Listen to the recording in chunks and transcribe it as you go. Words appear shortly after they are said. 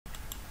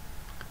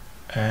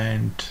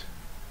and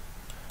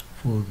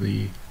for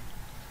the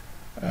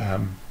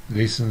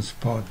lessons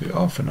part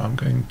thereof, and I'm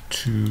going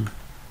to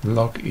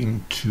log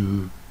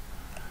into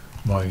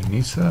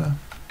myUnisa.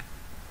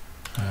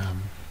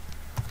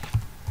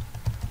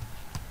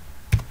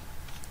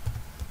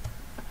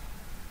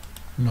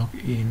 Log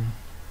in.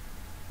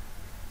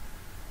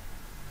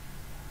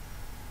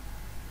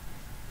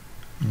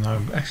 Now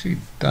I've actually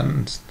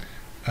done,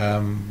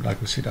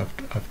 like I said,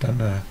 I've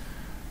done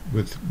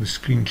with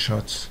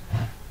screenshots.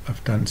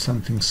 I've done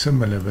something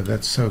similar, but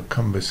that's so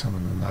cumbersome,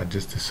 and I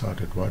just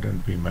decided, why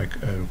don't we make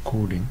a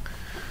recording?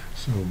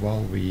 So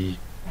while we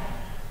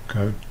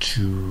go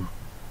to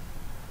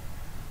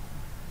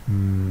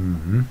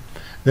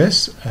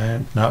this,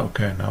 and now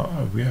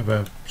we have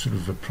a sort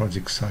of a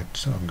project site,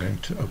 so I'm going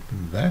to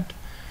open that,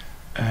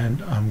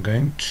 and I'm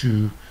going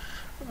to,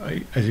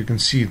 as you can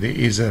see, there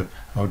is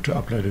how to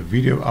upload a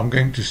video. I'm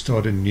going to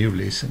start a new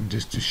lesson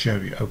just to show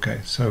you.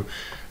 Okay, so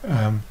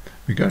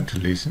we go to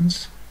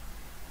lessons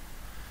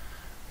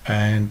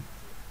and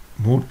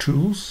more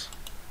tools,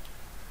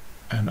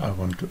 and I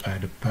want to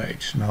add a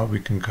page. Now we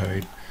can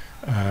go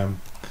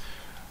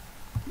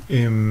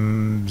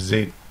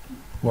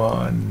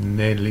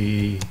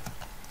mzwanelemyunisa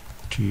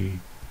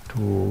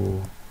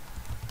tutorial,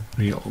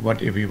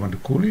 whatever you want to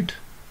call it,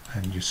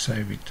 and you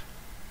save it.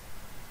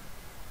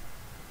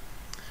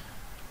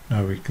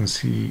 Now we can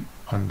see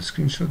on the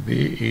screenshot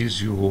there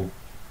is your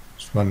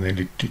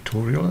mzwanele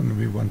tutorial, and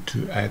we want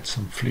to add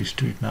some flesh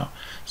to it now.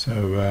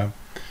 So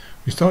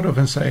we start off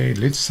and say,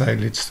 let's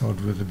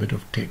start with a bit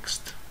of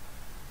text.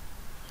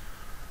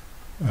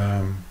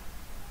 Then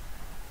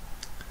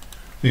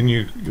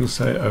you'll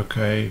say,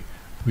 okay,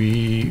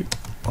 we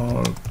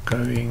are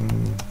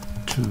going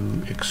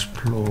to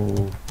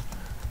explore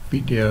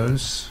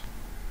videos,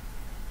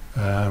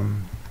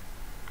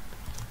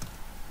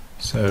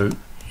 so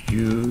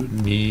you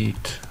need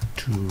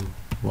to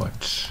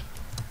watch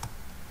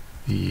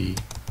the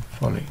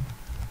following,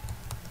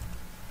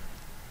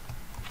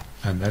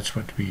 and that's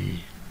what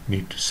we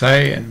need to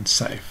say and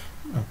save.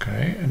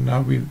 Okay, and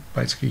now we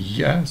basically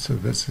so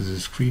this is a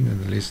screen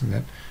and the lesson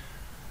that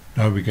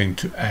now we're going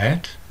to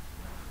add,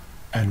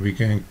 and we're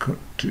going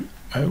to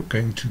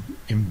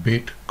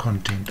embed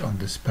content on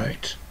this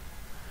page.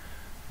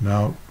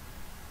 Now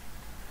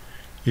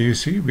you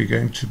see we're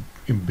going to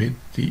embed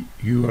the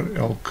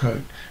URL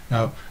code.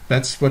 Now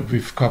that's what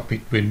we've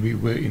copied when we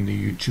were in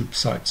the YouTube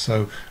site.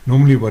 So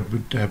normally what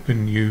would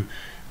happen,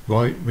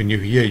 when you're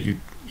here,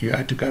 you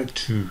had to go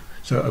to,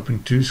 so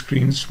open two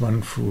screens,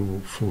 one for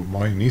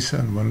myUnisa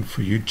and one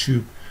for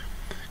YouTube,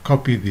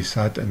 copy the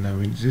site, and then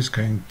we're just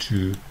going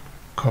to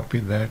copy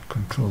that,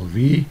 Control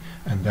V,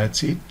 and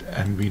that's it,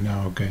 and we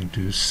now are going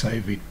to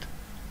save it.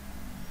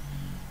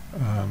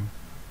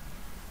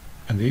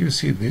 And there you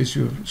see, there's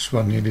your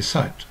mzwanele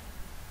site,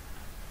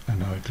 and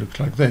now it looks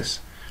like this,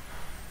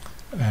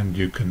 and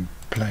you can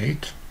play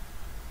it.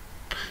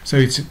 So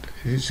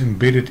it's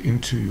embedded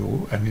into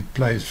your, and it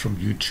plays from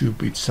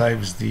YouTube. It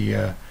saves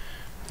the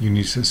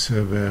UNISA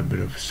server, a bit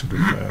of sort of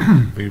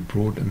very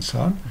broad and so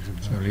on.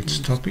 So let's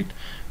stop it.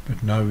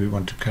 But now we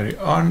want to carry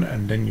on,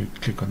 and then you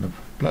click on the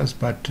plus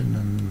button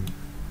and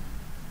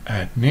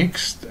add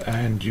next,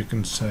 and you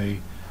can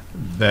say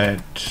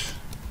that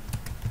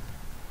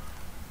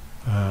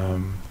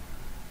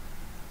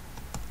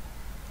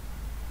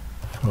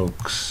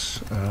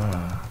folks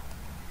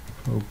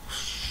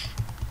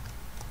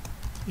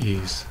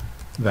is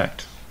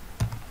that,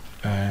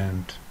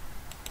 and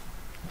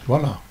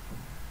voila,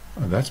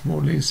 that's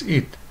more or less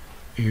it.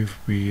 If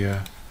we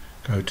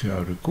go to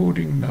our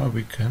recording now,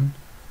 we can